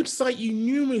 I could cite you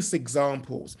numerous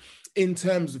examples in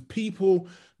terms of people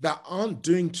that aren't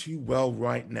doing too well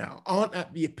right now, aren't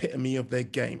at the epitome of their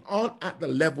game, aren't at the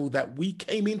level that we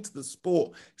came into the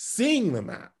sport seeing them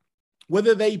at,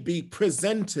 whether they be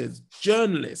presenters,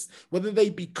 journalists, whether they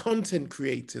be content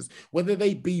creators, whether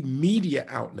they be media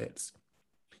outlets.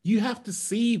 You have to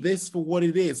see this for what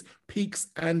it is, peaks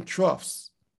and troughs.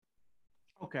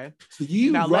 Okay. So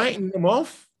you now writing them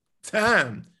off,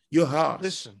 damn, you're harsh.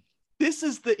 Listen, this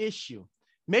is the issue.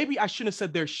 Maybe I shouldn't have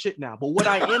said their shit now, but what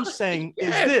I am saying is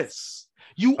this.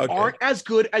 You aren't as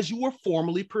good as you were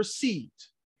formerly perceived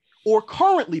or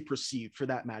currently perceived for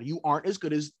that matter. You aren't as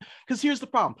good as, because here's the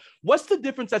problem. What's the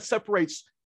difference that separates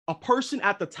a person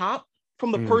at the top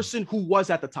from the person who was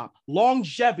at the top.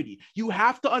 Longevity. You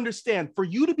have to understand, for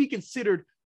you to be considered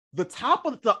the top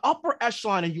of the upper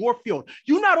echelon in your field,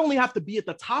 you not only have to be at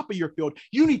the top of your field,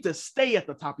 you need to stay at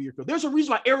the top of your field. There's a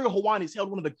reason why Ariel Helwani is held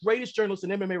one of the greatest journalists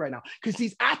in MMA right now, because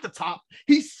he's at the top,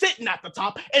 he's sitting at the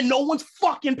top, and no one's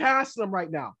fucking passing him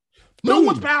right now. No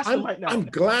one's passing him right now. I'm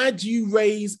glad you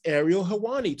raised Ariel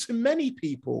Helwani. To many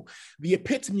people, the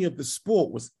epitome of the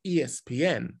sport was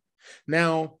ESPN.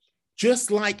 Now,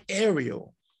 just like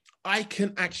Ariel, I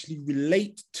can actually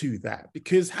relate to that,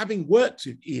 because having worked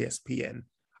with ESPN,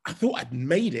 I thought I'd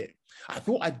made it. I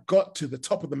thought I'd got to the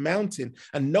top of the mountain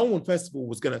and no one, first of all,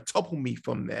 was going to topple me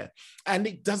from there. And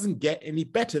it doesn't get any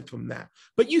better from that.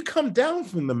 But you come down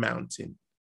from the mountain,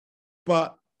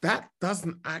 but that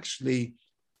doesn't actually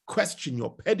question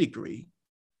your pedigree.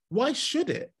 Why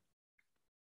should it?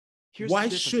 Why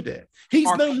should it?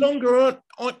 He's no longer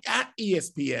on at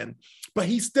ESPN, but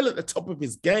he's still at the top of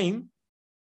his game.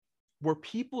 Were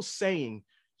people saying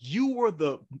you were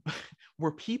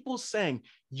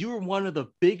one of the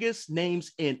biggest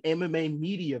names in MMA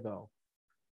media, though,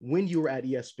 when you were at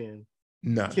ESPN?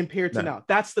 No. Compared to now.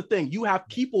 That's the thing. You have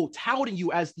people touting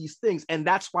you as these things. And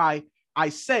that's why I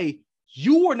say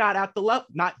you are not at the level,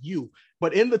 not you,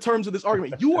 but in the terms of this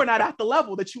argument, you are not at the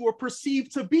level that you were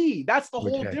perceived to be. That's the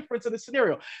whole difference of the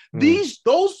scenario.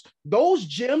 Those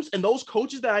gyms and those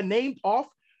coaches that I named off,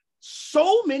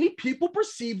 so many people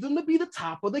perceive them to be the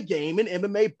top of the game in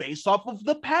MMA based off of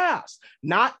the past,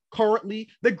 not currently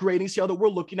the grading scale that we're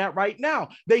looking at right now.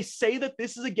 They say that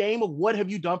this is a game of what have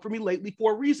you done for me lately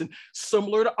for a reason,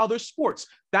 similar to other sports.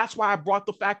 That's why I brought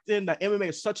the fact in that MMA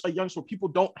is such a young sport. People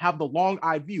don't have the long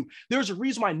eye view. There's a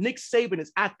reason why Nick Saban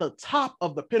is at the top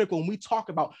of the pinnacle when we talk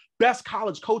about best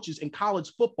college coaches in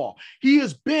college football. He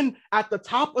has been at the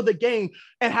top of the game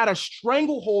and had a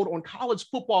stranglehold on college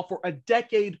football for a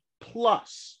decade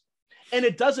plus. And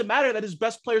it doesn't matter that his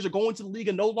best players are going to the league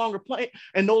and no longer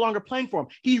playing for him.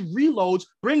 He reloads,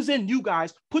 brings in new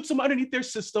guys, puts them underneath their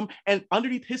system and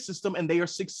underneath his system, and they are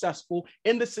successful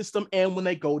in the system and when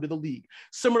they go to the league.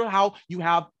 Similar to how you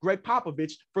have Greg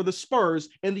Popovich for the Spurs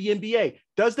in the NBA.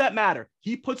 Does that matter?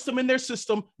 He puts them in their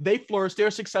system, they flourish,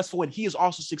 they're successful, and he is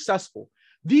also successful.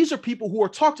 These are people who are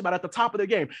talked about at the top of their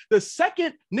game. The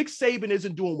second Nick Saban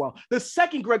isn't doing well, the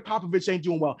second Greg Popovich ain't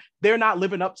doing well, they're not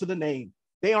living up to the name.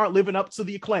 They aren't living up to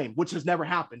the acclaim, which has never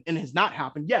happened and has not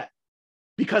happened yet,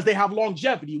 because they have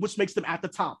longevity, which makes them at the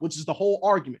top, which is the whole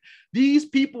argument. These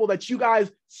people that you guys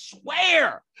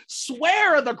swear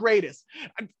are the greatest,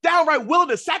 downright willing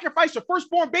to sacrifice your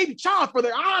firstborn baby child for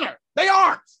their honor. They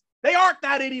aren't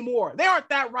that anymore. They aren't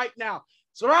that right now.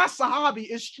 Firas Zahabi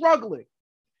is struggling.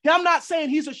 I'm not saying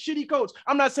he's a shitty coach.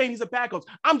 I'm not saying he's a bad coach.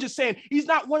 I'm just saying he's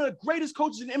not one of the greatest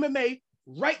coaches in MMA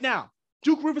right now.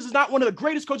 Duke Roufus is not one of the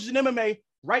greatest coaches in MMA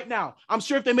right now. I'm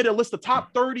sure if they made a list of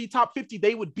top 30, top 50,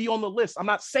 they would be on the list. I'm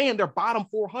not saying they're bottom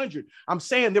 400. I'm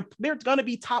saying they're going to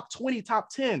be top 20,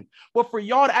 top 10. But for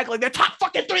y'all to act like they're top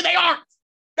fucking 3, they aren't.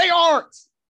 They aren't.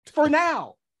 For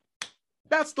now.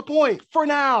 That's the point. For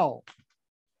now.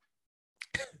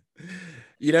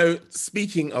 You know,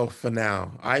 speaking of for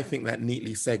now, I think that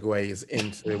neatly segues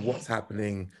into what's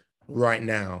happening right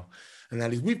now. And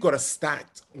that is, we've got a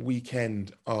stacked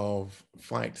weekend of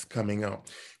fights coming up.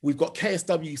 We've got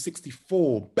KSW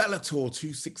 64, Bellator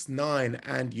 269,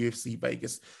 and UFC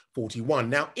Vegas 41.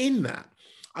 Now, in that,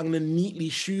 I'm going to neatly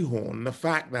shoehorn the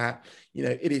fact that, you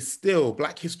know, it is still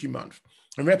Black History Month.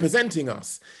 And representing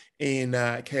us in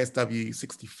KSW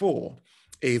 64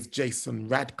 is Jason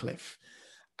Radcliffe.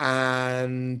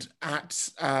 And at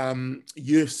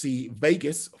UFC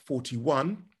Vegas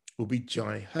 41 will be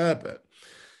Jai Herbert.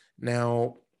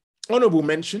 Now, honorable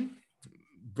mention,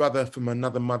 brother from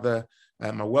another mother,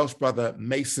 my Welsh brother,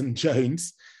 Mason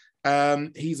Jones.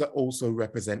 He's also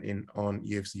representing on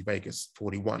UFC Vegas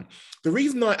 41. The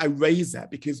reason I raise that,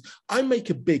 because I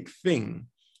make a big thing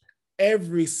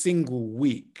every single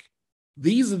week.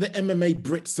 These are the MMA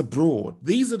Brits abroad.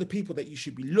 These are the people that you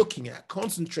should be looking at,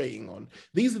 concentrating on.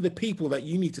 These are the people that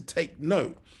you need to take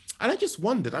note. And I just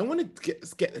wondered, I wanted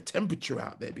to get the temperature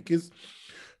out there, because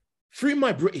through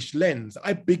my British lens,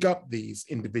 I big up these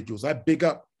individuals. I big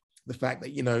up the fact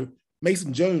that, you know,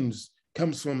 Mason Jones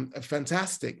comes from a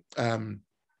fantastic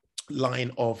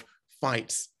line of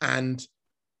fights. And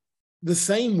the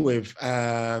same with,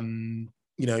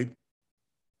 you know,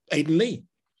 Aiden Lee.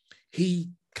 He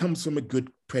comes from a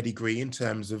good pedigree in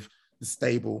terms of the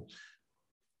stable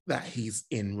that he's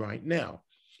in right now.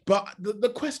 But the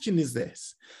question is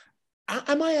this: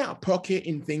 am I out of pocket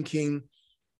in thinking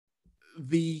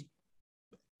the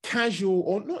casual,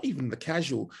 or not even the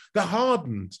casual, the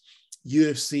hardened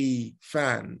UFC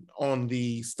fan on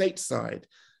the stateside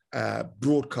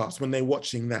broadcast, when they're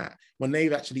watching that, when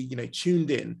they've actually,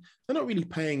 tuned in, they're not really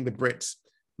paying the Brits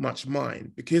much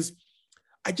mind, because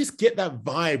I just get that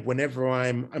vibe whenever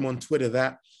I'm on Twitter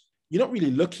that you're not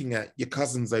really looking at your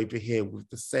cousins over here with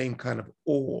the same kind of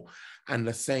awe and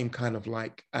the same kind of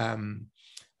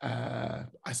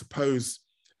I suppose,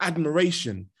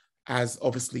 admiration as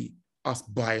obviously us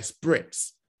biased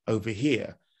Brits over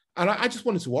here. And I just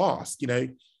wanted to ask,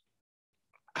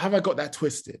 have I got that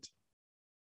twisted?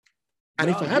 And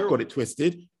if I have got it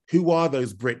twisted, who are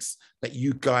those Brits that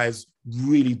you guys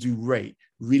really do rate,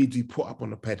 really do put up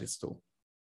on a pedestal?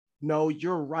 No,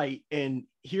 you're right. And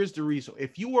here's the reason.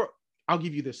 I'll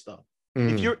give you this stuff.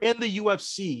 If you're in the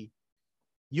UFC,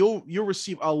 you'll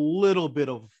receive a little bit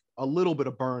of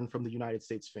burn from the United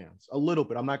States fans. A little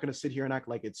bit. I'm not going to sit here and act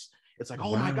like it's like,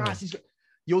 oh my gosh,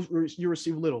 you'll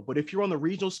receive a little. But if you're on the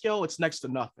regional scale, it's next to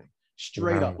nothing.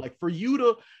 Straight up. Like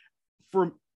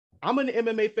I'm an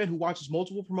MMA fan who watches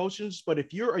multiple promotions, but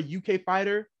if you're a UK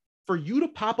fighter, for you to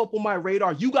pop up on my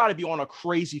radar, you got to be on a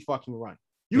crazy fucking run.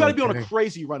 You got to be on a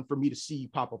crazy run for me to see you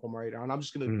pop up on my radar. And I'm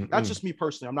just going to, that's just me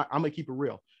personally. I'm going to keep it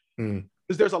real.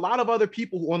 Because there's a lot of other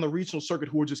people who on the regional circuit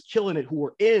who are just killing it, who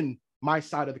are in my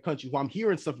side of the country, who I'm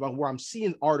hearing stuff about, where I'm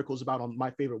seeing articles about on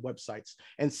my favorite websites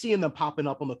and seeing them popping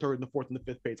up on the 3rd and the 4th and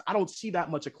the 5th page. I don't see that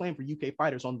much acclaim for UK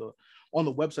fighters on the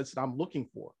websites that I'm looking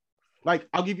for. Like,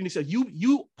 I'll give you an example.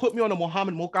 You put me on a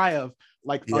Muhammad Mokaev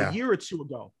a year or two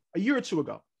ago.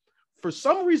 For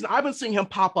some reason, I've been seeing him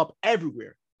pop up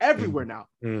everywhere now.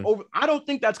 I don't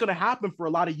think that's going to happen for a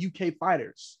lot of UK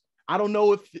fighters. I don't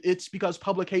know if it's because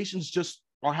publications just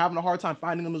are having a hard time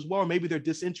finding them as well, or maybe they're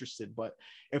disinterested. But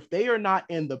if they are not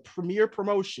in the premier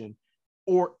promotion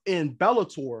or in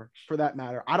Bellator, for that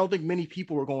matter, I don't think many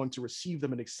people are going to receive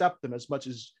them and accept them as much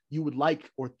as you would like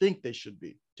or think they should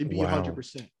be, to be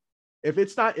 100%.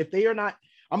 If they are not,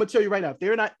 I'm going to tell you right now, if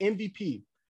they're not MVP,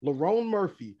 Lerone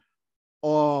Murphy,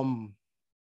 Leon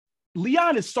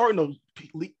is starting to,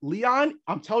 Leon,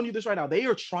 I'm telling you this right now, they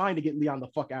are trying to get Leon the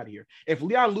fuck out of here. If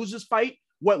Leon loses fight,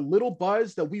 what little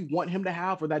buzz that we want him to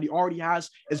have or that he already has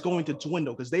is going to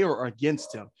dwindle because they are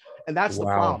against him. And that's the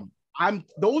problem.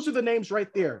 Those are the names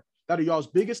right there that are y'all's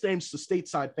biggest names to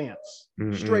stateside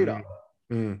fans. Straight up.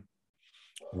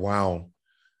 Wow.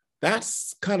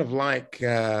 That's kind of like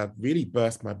really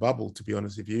burst my bubble, to be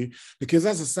honest with you, because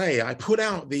as I say, I put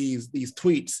out these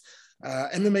tweets,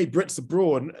 MMA Brits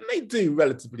abroad, and they do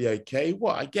relatively okay.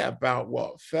 I get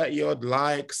about 30 odd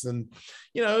likes, and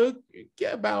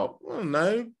get about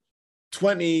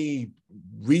 20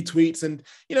 retweets, and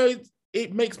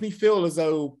it makes me feel as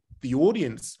though the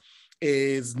audience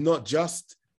is not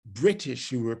just British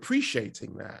who are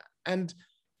appreciating that. And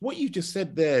what you just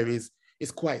said there is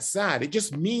quite sad. It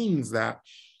just means that,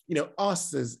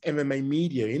 us as MMA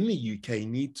media in the UK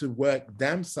need to work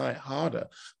damn sight harder.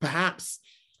 Perhaps,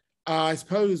 I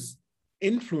suppose,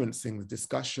 influencing the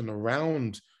discussion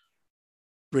around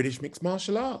British mixed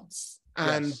martial arts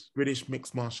and British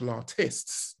mixed martial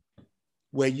artists,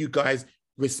 where you guys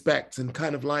respect and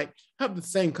kind of like have the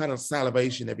same kind of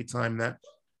salivation every time that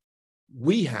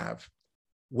we have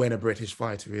when a British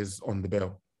fighter is on the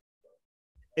bill.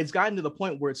 It's gotten to the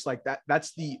point where it's like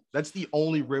that's the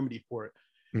only remedy for it.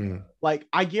 Like,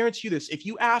 I guarantee you this, if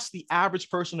you ask the average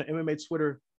person on MMA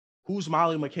Twitter, who's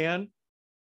Molly McCann,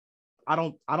 I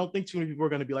don't think too many people are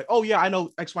going to be like, oh yeah, I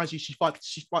know X, Y, Z. She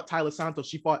fought Tyler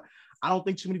Santos. I don't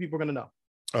think too many people are going to know.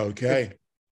 Okay.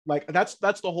 That's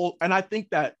the whole, and I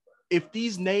think that if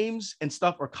these names and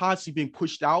stuff are constantly being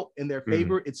pushed out in their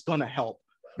favor, it's going to help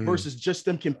versus just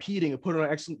them competing and putting on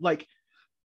excellent, like,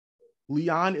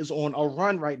 Leon is on a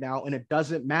run right now, and it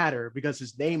doesn't matter because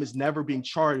his name is never being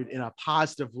charted in a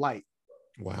positive light.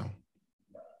 Wow.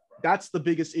 That's the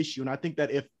biggest issue. And I think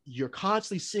that if you're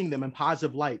constantly seeing them in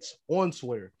positive lights on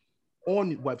Twitter,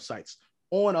 on websites,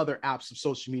 on other apps of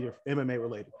social media, MMA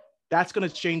related, that's going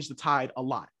to change the tide a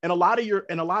lot. And a lot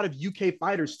of UK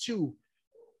fighters too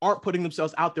aren't putting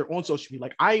themselves out there on social media.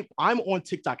 Like I'm on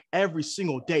TikTok every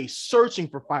single day, searching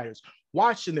for fighters,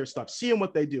 watching their stuff, seeing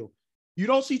what they do. You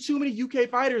don't see too many UK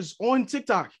fighters on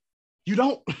TikTok. You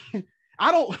don't,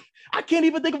 I can't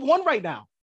even think of one right now.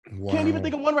 Wow. Can't even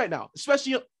think of one right now,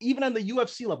 especially even on the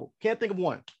UFC level. Can't think of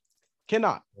one.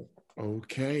 Cannot.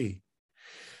 Okay.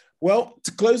 Well,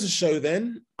 to close the show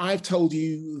then, I've told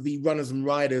you the runners and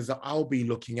riders that I'll be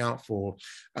looking out for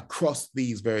across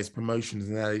these various promotions,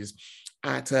 and that is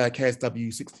at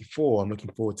KSW 64. I'm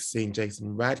looking forward to seeing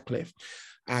Jason Radcliffe.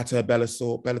 At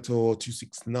Bellator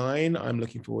 269, I'm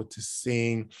looking forward to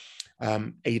seeing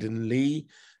Aiden Lee.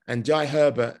 And Jai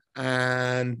Herbert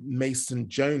and Mason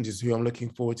Jones is who I'm looking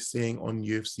forward to seeing on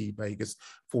UFC Vegas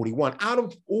 41. Out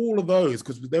of all of those,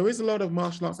 because there is a lot of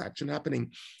martial arts action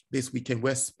happening this weekend,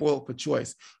 we're spoiled for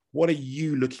choice. What are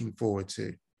you looking forward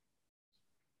to?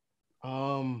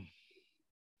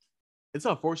 It's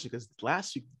unfortunate because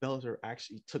last week Bellator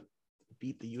actually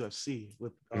beat the UFC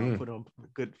with put on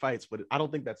good fights, but I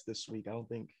don't think that's this week. I don't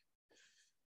think.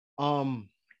 I'm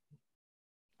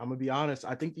gonna be honest.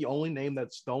 I think the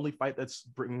only fight that's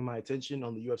bringing my attention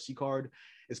on the UFC card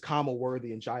is Kama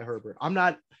Worthy and Jai Herbert. I'm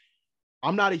not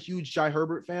a huge Jai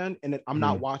Herbert fan, and I'm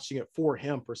not watching it for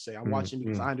him per se. I'm watching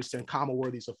because I understand Kama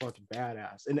Worthy's a fucking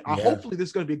badass, and hopefully this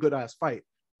is gonna be a good ass fight.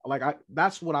 Like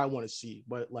that's what I want to see.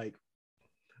 But like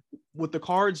with the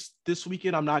cards this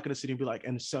weekend, I'm not gonna sit and be like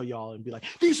and sell y'all and be like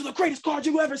these are the greatest cards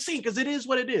you've ever seen, because it is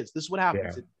what it is. This is what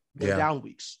happens. They're down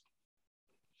weeks.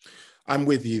 I'm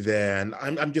with you there, and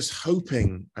I'm just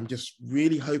hoping. I'm just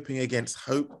really hoping against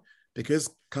hope, because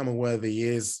Kama Worthy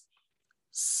is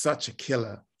such a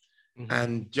killer,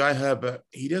 and Jai Herbert,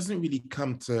 he doesn't really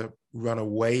come to run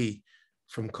away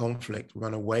from conflict,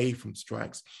 run away from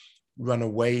strikes, run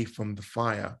away from the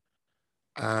fire.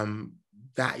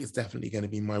 That is definitely going to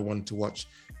be my one to watch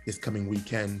this coming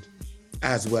weekend,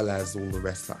 as well as all the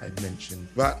rest that I've mentioned.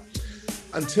 But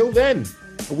until then,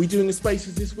 are we doing the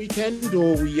spaces this weekend,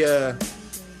 or we suck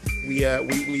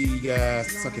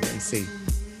it and see?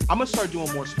 I'm gonna start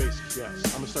doing more spaces. Yes,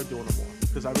 I'm gonna start doing them more,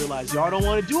 because I realize y'all don't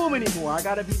want to do them anymore. I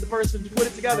gotta be the person to put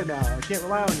it together now. I can't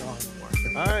rely on y'all anymore.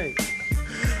 All right.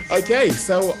 Okay,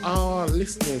 so our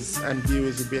listeners and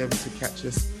viewers will be able to catch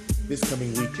us this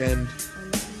coming weekend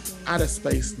at a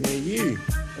space near you.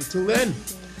 Until then,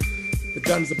 the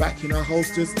guns are back in our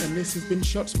holsters, and this has been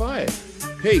Shots Fired.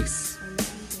 Peace.